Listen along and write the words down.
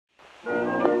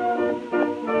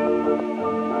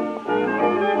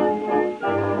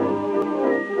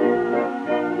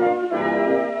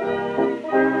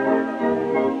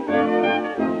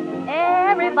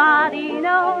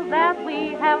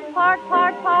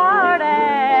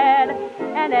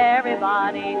when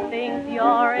everybody thinks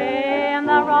you're in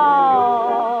the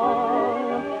wrong.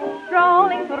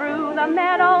 Strolling through the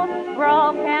meadows,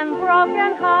 broken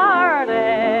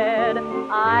hearted,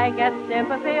 I get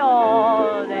sympathy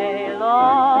all day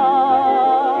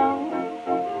long.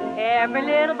 Every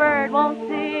little bird won't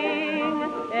sing,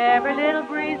 every little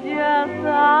breeze just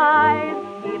sighs,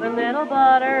 even little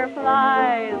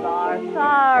butterflies are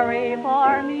sorry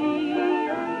for me.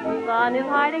 The sun is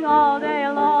hiding all day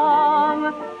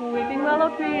long, weeping willow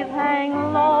trees hang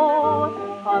low,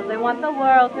 'cause they want the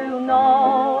world to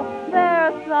know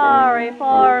they're sorry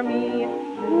for me.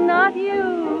 Not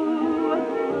you,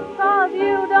 'cause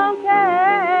you don't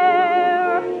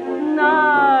care.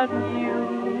 Not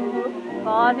you,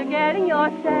 'cause you're getting your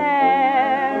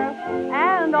share.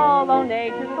 And although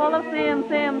nature's full of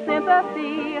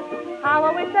sympathy, how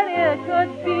I wish that it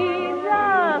could be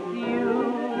just you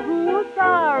who's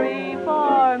sorry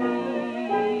for me.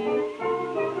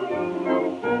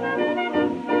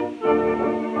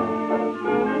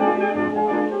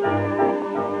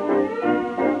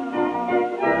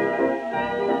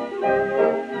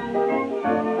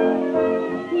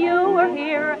 You were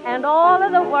here and all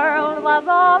of the world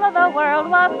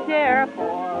was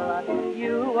cheerful.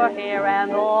 You were here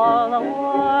and all the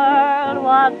world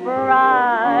was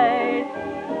bright.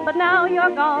 But now you're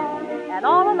gone and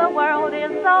all of the world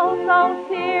is so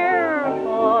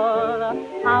tearful.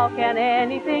 How can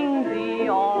anything be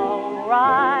all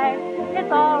right?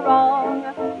 It's all wrong,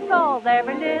 'cause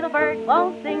every little bird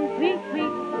won't sing sweet,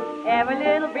 sweet. Every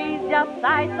little breeze just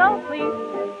sighs so sweet.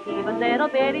 Even little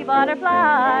bitty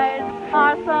butterflies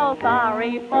are so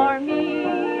sorry for me.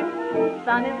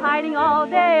 Sun is hiding all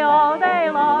day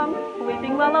long.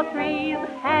 Weeping willow trees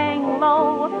hang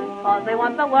low, 'cause they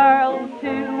want the world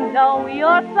to know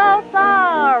you're so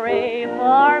sorry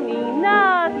for me.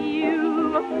 Not you,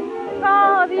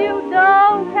 'cause you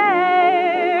don't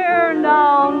care.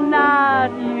 No,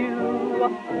 not you,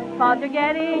 'cause you're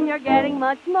getting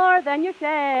much more than your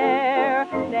share.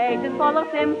 Nature's full of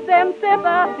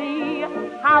sympathy.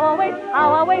 How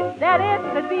I wish that it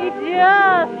could be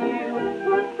just you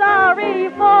who's sorry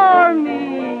for me.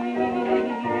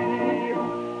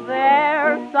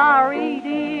 They're sorry,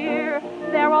 dear.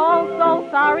 They're all so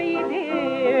sorry,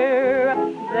 dear.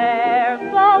 They're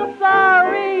so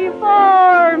sorry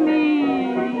for